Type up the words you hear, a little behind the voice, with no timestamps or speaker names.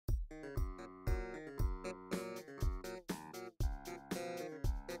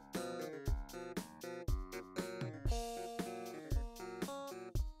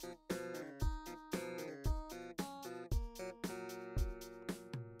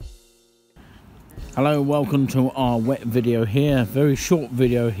Hello, welcome to our wet video here. Very short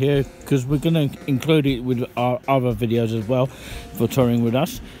video here because we're going to include it with our other videos as well for touring with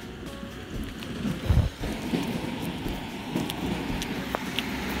us.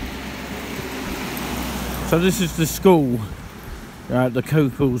 So this is the school, the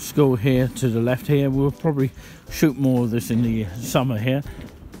Couples School here to the left here. We'll probably shoot more of this in the summer here.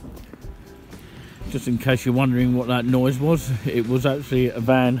 Just in case you're wondering what that noise was, it was actually a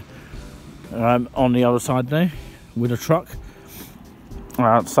van on the other side there with a truck.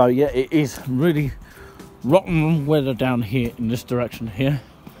 So yeah, it is really rotten weather down here in this direction here.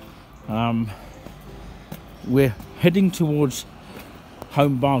 We're heading towards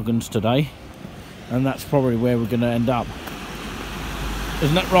Home Bargains today, and that's probably where we're going to end up.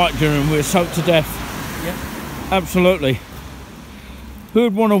 Isn't that right, Duran? We're soaked to death. Yeah, absolutely. Who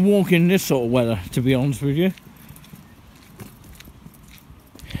would want to walk in this sort of weather, to be honest with you?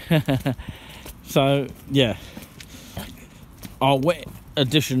 So yeah, our wet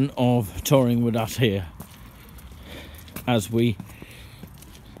edition of touring with us here as we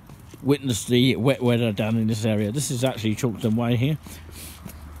witness the wet weather down in this area. This is actually Chopsticks Way here.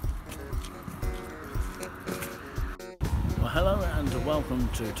 Well, hello and welcome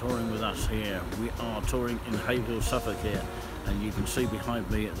to touring with us here. We are touring in Haverhill, Suffolk here, and you can see behind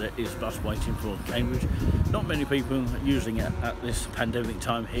me there is a bus waiting for Cambridge. Not many people using it at this pandemic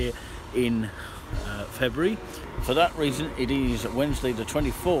time here in February. For that reason, it is Wednesday the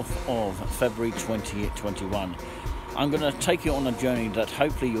 24th of February 2021. I'm going to take you on a journey that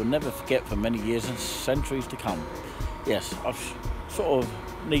hopefully you'll never forget for many years and centuries to come. Yes, I've sort of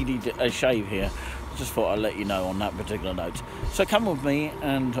needed a shave here. Just thought I'd let you know on that particular note. So come with me,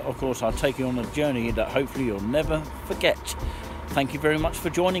 and of course I'll take you on a journey that hopefully you'll never forget. Thank you very much for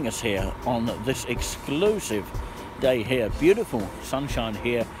joining us here on this exclusive day here. Beautiful sunshine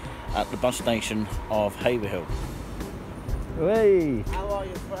here at the bus station of Haverhill. Hey! How are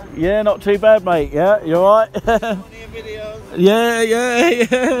you, friend? Yeah, not too bad, mate. Yeah, you alright? Videos.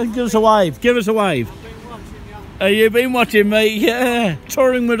 Yeah. Give us a wave. Give us a wave. I've been watching you. You've been watching me? Yeah.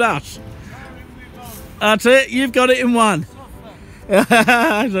 Touring with us. That's it. You've got it in one.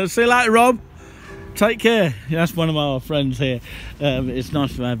 So, see you later, Rob. Take care. That's one of our friends here. It's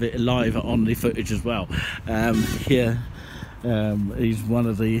nice to have it live on the footage as well. He's one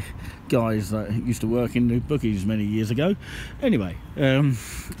of the guys that used to work in the bookies many years ago. Anyway,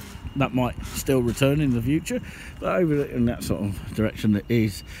 that might still return in the future, but over in that sort of direction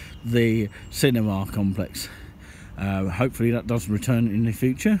is the cinema complex. Hopefully that does return in the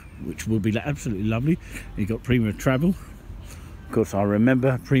future, which will be absolutely lovely. You've got Premier Travel. Of course, I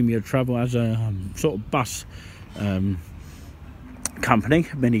remember Premier Travel as a sort of bus company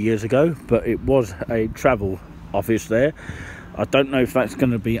many years ago, but it was a travel office there. I don't know if that's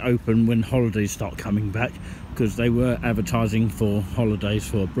going to be open when holidays start coming back, because they were advertising for holidays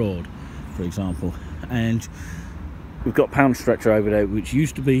for abroad, for example. And we've got Pound Stretcher over there, which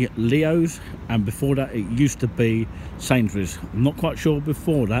used to be Leo's, and before that it used to be Sainsbury's. I'm not quite sure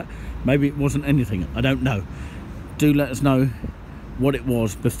before that. Maybe it wasn't anything. I don't know. Do let us know what it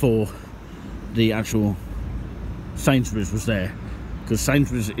was before the actual Sainsbury's was there, because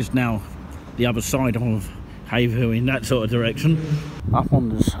Sainsbury's is now the other side of Haverhill in that sort of direction. Up on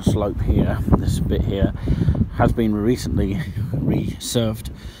this slope here, this bit here has been recently resurfed,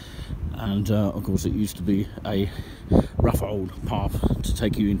 and of course it used to be a rough old path to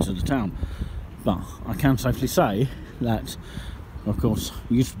take you into the town, but I can safely say that of course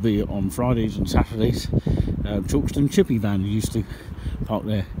it used to be on Fridays and Saturdays. Chalkston Chippy van used to park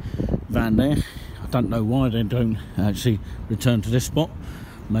their van there. I don't know why they don't actually return to this spot.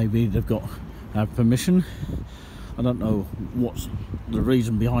 Maybe they've got permission. I don't know what's the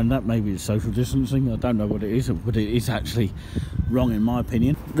reason behind that. Maybe it's social distancing. I don't know what it is, but it is actually wrong in my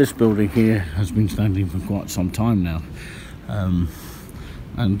opinion. This building here has been standing for quite some time now,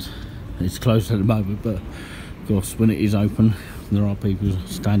 and it's closed at the moment, but of course when it is open there are people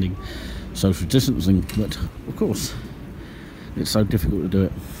standing social distancing, but of course it's so difficult to do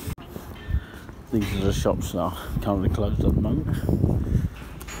it. These are the shops that are currently closed at the moment.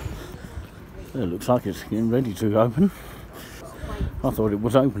 It looks like it's getting ready to open. I thought it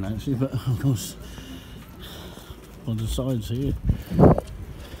was open actually, but of course on the sides here.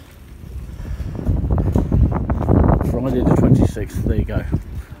 Friday the 26th, there you go.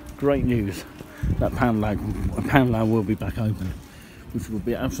 Great news. That Poundland will be back open, which will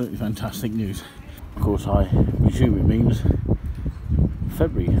be absolutely fantastic news. Of course, I presume it means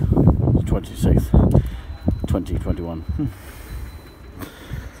February the 26th, 2021.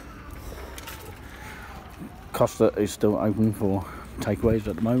 Costa is still open for takeaways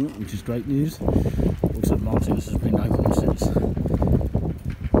at the moment, which is great news. Also, Martin's has been open since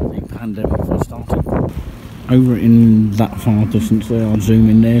the pandemic first started. Over in that far distance there, I'll zoom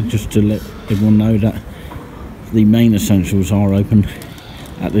in there just to let everyone know that the main essentials are open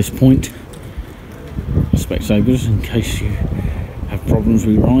at this point. Specsavers, in case you have problems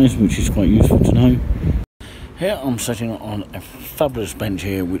with your eyes, which is quite useful to know. Here I'm sitting on a fabulous bench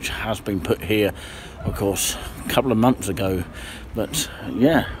here, which has been put here, of course, a couple of months ago. But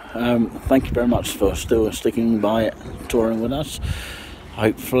yeah, thank you very much for still sticking by touring with us.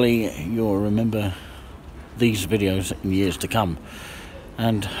 Hopefully you'll remember these videos in years to come,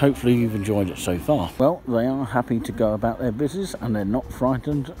 and hopefully you've enjoyed it so far. Well, they are happy to go about their business, and they're not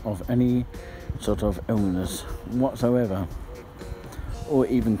frightened of any sort of illness whatsoever, or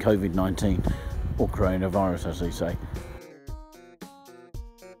even COVID-19 or coronavirus, as they say.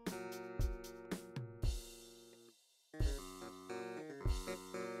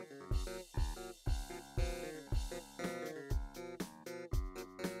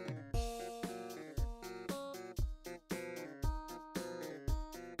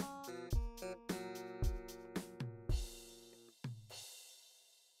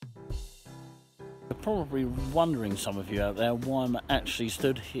 Probably wondering, some of you out there, why I'm actually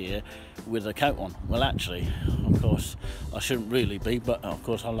stood here with a coat on. Well, actually, of course, I shouldn't really be, but of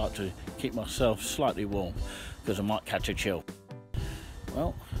course I like to keep myself slightly warm because I might catch a chill.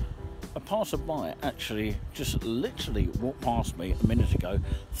 Well, a passerby actually just literally walked past me a minute ago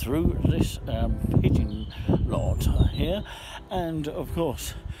through this pigeon lot here, and of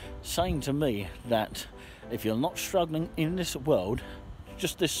course saying to me that if you're not struggling in this world,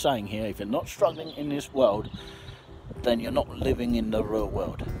 just this saying here, if you're not struggling in this world, then you're not living in the real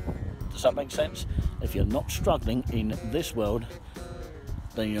world. Does that make sense? If you're not struggling in this world,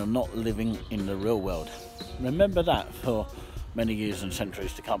 then you're not living in the real world. Remember that for many years and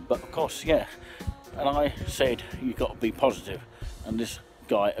centuries to come. But of course, yeah, and I said you've got to be positive, and this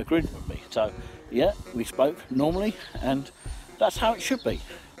guy agreed with me. So yeah, we spoke normally, and that's how it should be.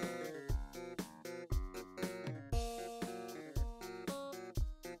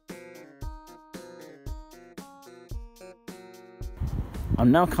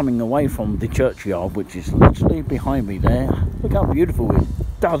 I'm now coming away from the churchyard, which is literally behind me there. Look how beautiful it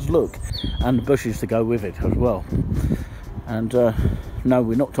does look, and the bushes to go with it as well. And no,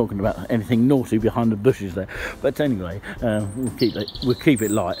 we're not talking about anything naughty behind the bushes there, but anyway, we'll keep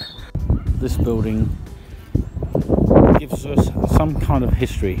it light. This building gives us some kind of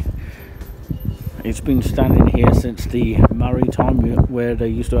history. It's been standing here since the Murray time, where they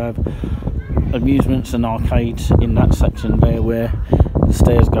used to have amusements and arcades in that section there, where the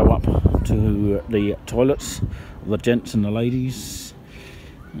stairs go up to the toilets, the gents and the ladies.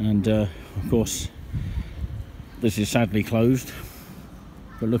 And of course this is sadly closed,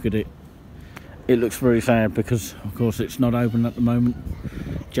 but look at it, it looks very sad because of course it's not open at the moment.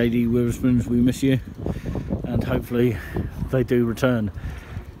 JD Witherspoons, we miss you, and hopefully they do return,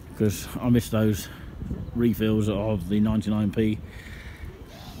 because I miss those refills of the 99p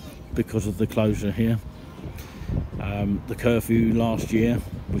because of the closure here. The curfew last year,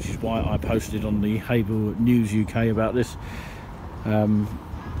 which is why I posted on the Haverhill News UK about this.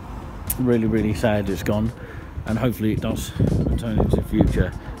 Really sad it's gone, and hopefully it does return into the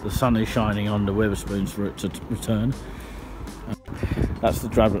future. The sun is shining on the Witherspoons for it to return. That's the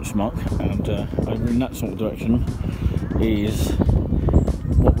Gradual smock, and over in that sort of direction is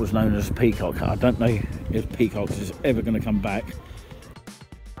what was known as Peacock. I don't know if Peacock is ever going to come back.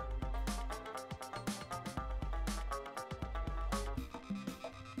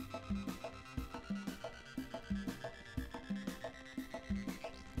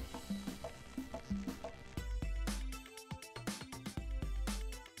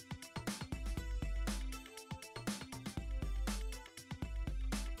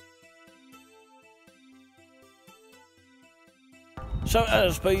 So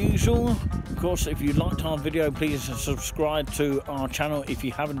as per usual, of course, if you liked our video, please subscribe to our channel if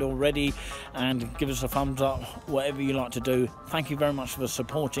you haven't already, and give us a thumbs up, whatever you like to do. Thank you very much for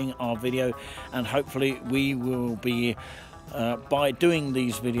supporting our video, and hopefully we will be by doing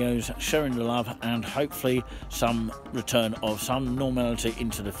these videos sharing the love, and hopefully some return of some normality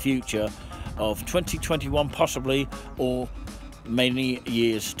into the future of 2021 possibly, or many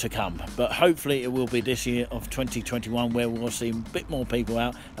years to come. But hopefully it will be this year of 2021 where we'll see a bit more people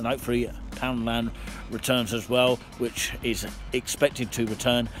out, and hopefully Poundland returns as well, which is expected to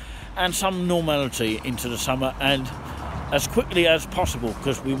return, and some normality into the summer, and as quickly as possible,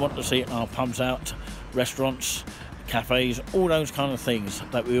 because we want to see our pubs out, restaurants, cafes, all those kind of things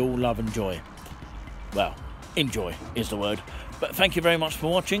that we all love and enjoy. Well, enjoy is the word. But thank you very much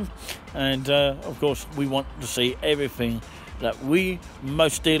for watching, and of course we want to see everything that we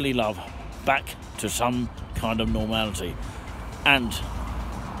most dearly love back to some kind of normality, and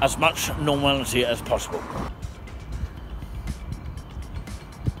as much normality as possible.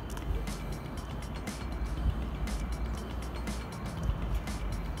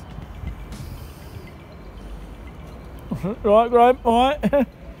 Right, Graham, all right.